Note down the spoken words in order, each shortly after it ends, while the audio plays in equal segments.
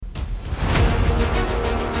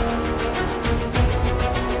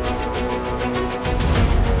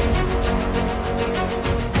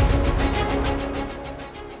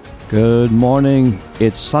Good morning.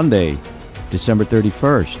 It's Sunday, December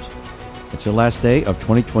 31st. It's the last day of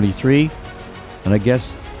 2023, and I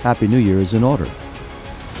guess Happy New Year is in order.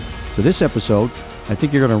 So this episode, I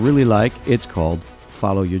think you're going to really like. It's called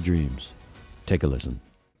Follow Your Dreams. Take a listen.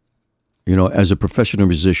 You know, as a professional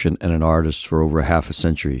musician and an artist for over half a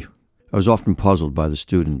century, I was often puzzled by the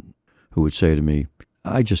student who would say to me,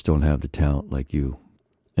 I just don't have the talent like you,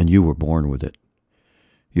 and you were born with it.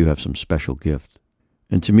 You have some special gift.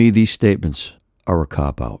 And to me, these statements are a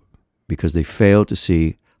cop-out because they fail to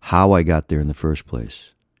see how I got there in the first place.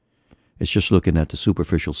 It's just looking at the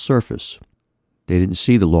superficial surface. They didn't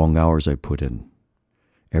see the long hours I put in.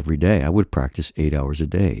 Every day, I would practice 8 hours a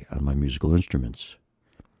day on my musical instruments.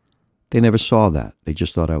 They never saw that. They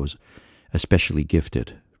just thought I was especially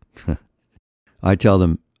gifted. I tell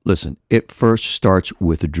them, listen, it first starts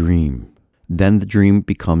with a dream. Then the dream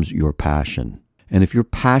becomes your passion. And if you're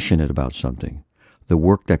passionate about something, the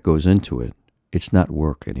work that goes into it, it's not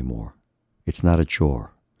work anymore. It's not a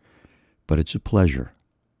chore, but it's a pleasure.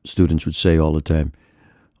 Students would say all the time,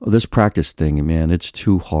 oh, this practice thing, man, it's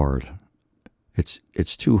too hard.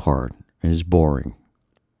 It's too hard and it's boring.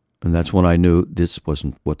 And that's when I knew this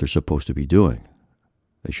wasn't what they're supposed to be doing.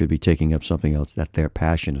 They should be taking up something else that they're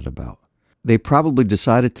passionate about. They probably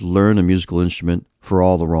decided to learn a musical instrument for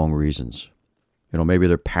all the wrong reasons. You know, maybe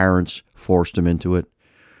their parents forced them into it,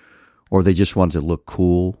 or they just wanted to look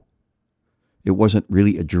cool. It wasn't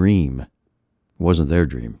really a dream. It wasn't their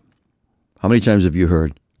dream. How many times have you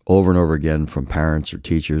heard over and over again from parents or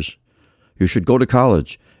teachers, you should go to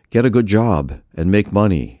college, get a good job, and make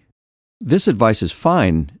money? This advice is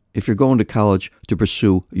fine if you're going to college to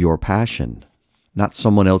pursue your passion, not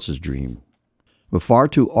someone else's dream. But far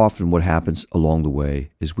too often what happens along the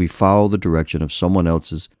way is we follow the direction of someone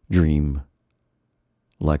else's dream,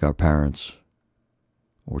 like our parents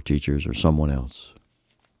or teachers or someone else.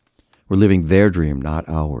 We're living their dream, not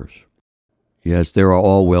ours. Yes, they are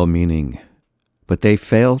all well-meaning, but they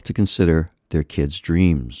fail to consider their kids'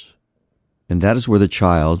 dreams. And that is where the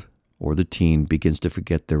child or the teen begins to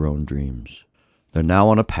forget their own dreams. They're now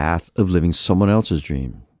on a path of living someone else's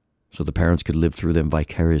dream, so the parents could live through them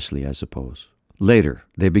vicariously, I suppose. Later,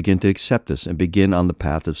 they begin to accept this and begin on the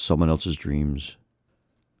path of someone else's dreams.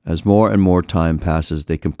 As more and more time passes,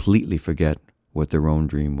 they completely forget what their own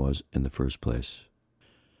dream was in the first place.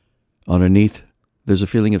 Underneath, there's a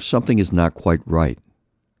feeling of something is not quite right,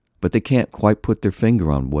 but they can't quite put their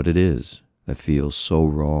finger on what it is that feels so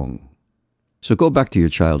wrong. So go back to your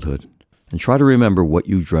childhood and try to remember what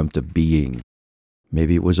you dreamt of being.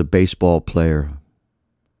 Maybe it was a baseball player,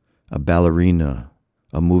 a ballerina,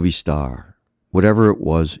 a movie star, whatever it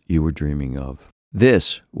was you were dreaming of.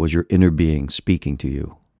 This was your inner being speaking to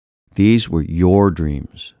you. These were your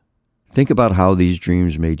dreams. Think about how these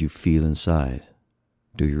dreams made you feel inside.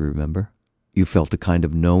 Do you remember? You felt a kind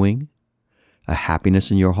of knowing, a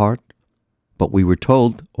happiness in your heart. But we were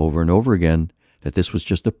told over and over again that this was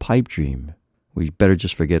just a pipe dream. We better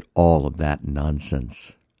just forget all of that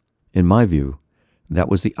nonsense. In my view, that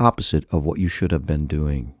was the opposite of what you should have been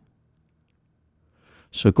doing.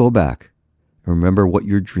 So go back and remember what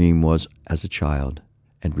your dream was as a child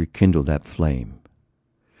and rekindle that flame.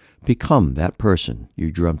 Become that person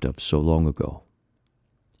you dreamt of so long ago.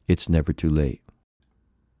 It's never too late.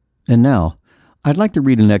 And now, I'd like to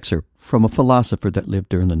read an excerpt from a philosopher that lived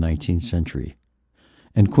during the 19th century.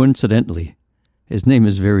 And coincidentally, his name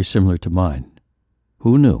is very similar to mine.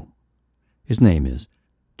 Who knew? His name is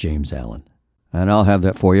James Allen. And I'll have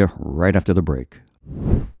that for you right after the break.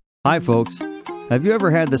 Hi, folks. Have you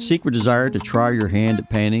ever had the secret desire to try your hand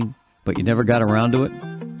at painting, but you never got around to it?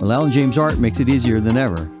 Well, Alan James Art makes it easier than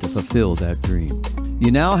ever to fulfill that dream. You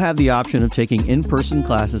now have the option of taking in-person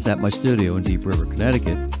classes at my studio in Deep River,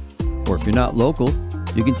 Connecticut. Or if you're not local,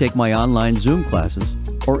 you can take my online Zoom classes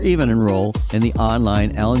or even enroll in the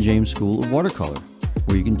online Alan James School of Watercolor,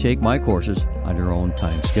 where you can take my courses on your own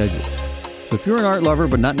time schedule. So if you're an art lover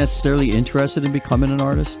but not necessarily interested in becoming an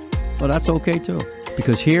artist, well, that's okay too.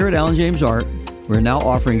 Because here at Alan James Art, we're now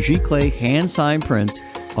offering Giclée hand-signed prints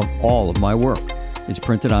of all of my work. It's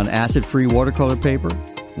printed on acid-free watercolor paper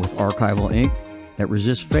with archival ink that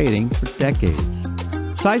resists fading for decades.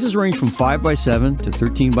 Sizes range from 5x7 to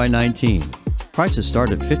 13x19. Prices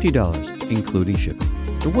start at $50, including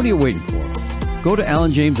shipping. So what are you waiting for? Go to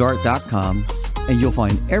alanjamesart.com and you'll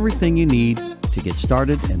find everything you need to get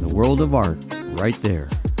started in the world of art right there.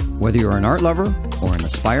 Whether you're an art lover or an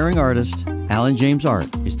aspiring artist, Alan James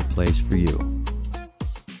Art is the place for you.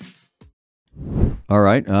 All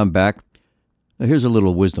right, I'm back. Now here's a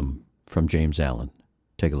little wisdom from James Allen.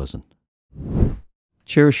 Take a listen.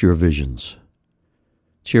 Cherish your visions.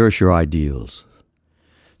 Cherish your ideals.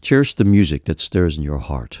 Cherish the music that stirs in your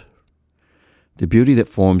heart, the beauty that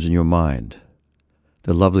forms in your mind,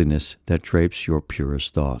 the loveliness that drapes your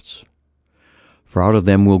purest thoughts. For out of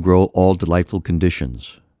them will grow all delightful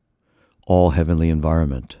conditions, all heavenly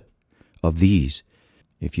environment. Of these,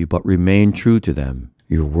 if you but remain true to them,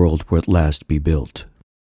 your world will at last be built.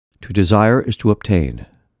 To desire is to obtain.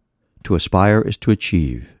 To aspire is to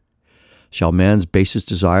achieve. Shall man's basest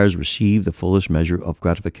desires receive the fullest measure of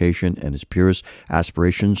gratification, and his purest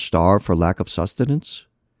aspirations starve for lack of sustenance?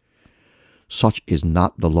 Such is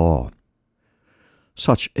not the law.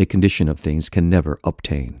 Such a condition of things can never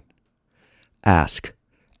obtain. Ask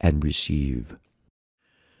and receive.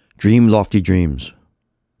 Dream lofty dreams,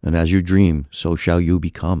 and as you dream, so shall you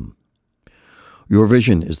become. Your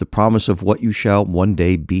vision is the promise of what you shall one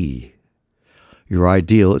day be. Your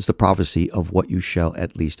ideal is the prophecy of what you shall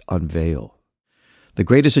at least unveil. The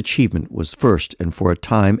greatest achievement was first and for a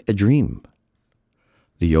time a dream.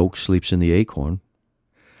 The oak sleeps in the acorn.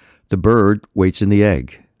 The bird waits in the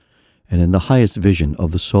egg. And in the highest vision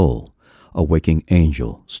of the soul, a waking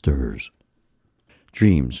angel stirs.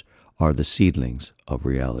 Dreams are the seedlings of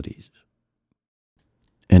realities.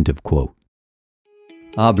 End of quote.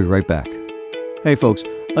 I'll be right back. Hey folks,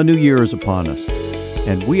 a new year is upon us,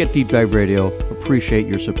 and we at Deep Dive Radio appreciate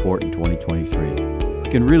your support in 2023. We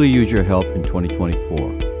can really use your help in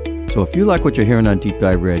 2024. So if you like what you're hearing on Deep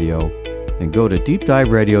Dive Radio, then go to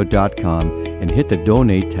deepdiveradio.com and hit the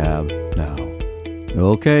Donate tab now.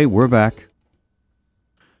 Okay, we're back.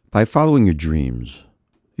 By following your dreams,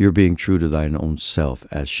 you're being true to thine own self,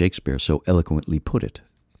 as Shakespeare so eloquently put it.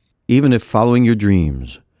 Even if following your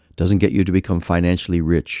dreams doesn't get you to become financially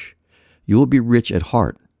rich, you will be rich at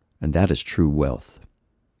heart, and that is true wealth.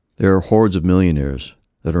 There are hordes of millionaires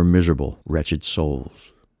that are miserable, wretched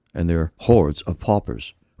souls, and there are hordes of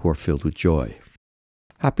paupers who are filled with joy.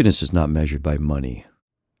 Happiness is not measured by money.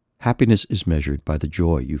 Happiness is measured by the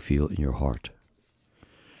joy you feel in your heart.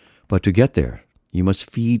 But to get there, you must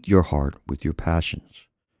feed your heart with your passions,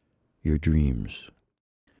 your dreams.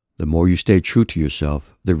 The more you stay true to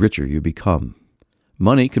yourself, the richer you become.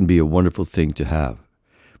 Money can be a wonderful thing to have,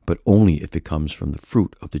 but only if it comes from the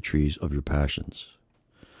fruit of the trees of your passions.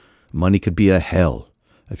 Money could be a hell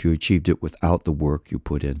if you achieved it without the work you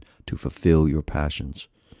put in to fulfill your passions,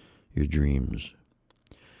 your dreams.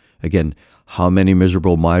 Again, how many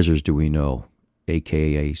miserable misers do we know,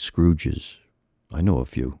 a.k.a. Scrooges? I know a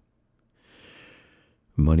few.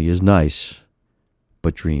 Money is nice,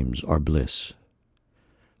 but dreams are bliss.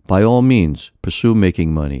 By all means, pursue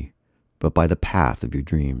making money, but by the path of your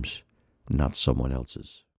dreams, not someone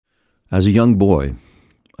else's. As a young boy,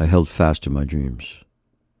 I held fast to my dreams.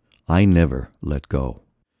 I never let go.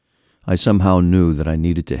 I somehow knew that I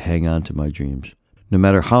needed to hang on to my dreams, no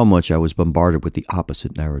matter how much I was bombarded with the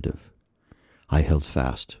opposite narrative. I held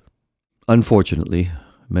fast. Unfortunately,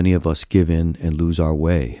 many of us give in and lose our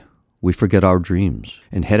way. We forget our dreams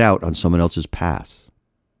and head out on someone else's path.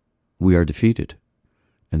 We are defeated,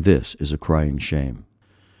 and this is a crying shame.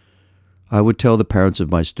 I would tell the parents of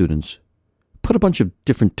my students, put a bunch of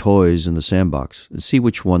different toys in the sandbox and see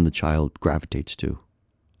which one the child gravitates to.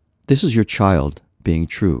 This is your child being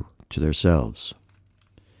true to themselves.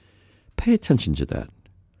 Pay attention to that.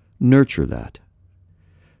 Nurture that.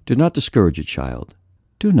 Do not discourage a child.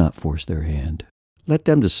 Do not force their hand. Let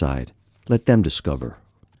them decide. Let them discover.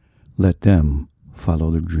 Let them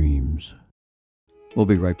follow their dreams. We'll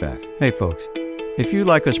be right back. Hey folks, if you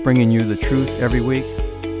like us bringing you the truth every week,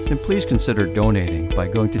 then please consider donating by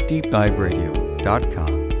going to deepdiveradio.com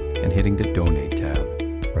and hitting the Donate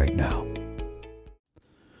tab right now.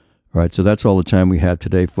 All right, so that's all the time we have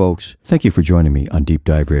today, folks. Thank you for joining me on Deep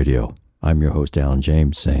Dive Radio. I'm your host, Alan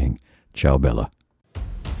James, saying, ciao, Bella.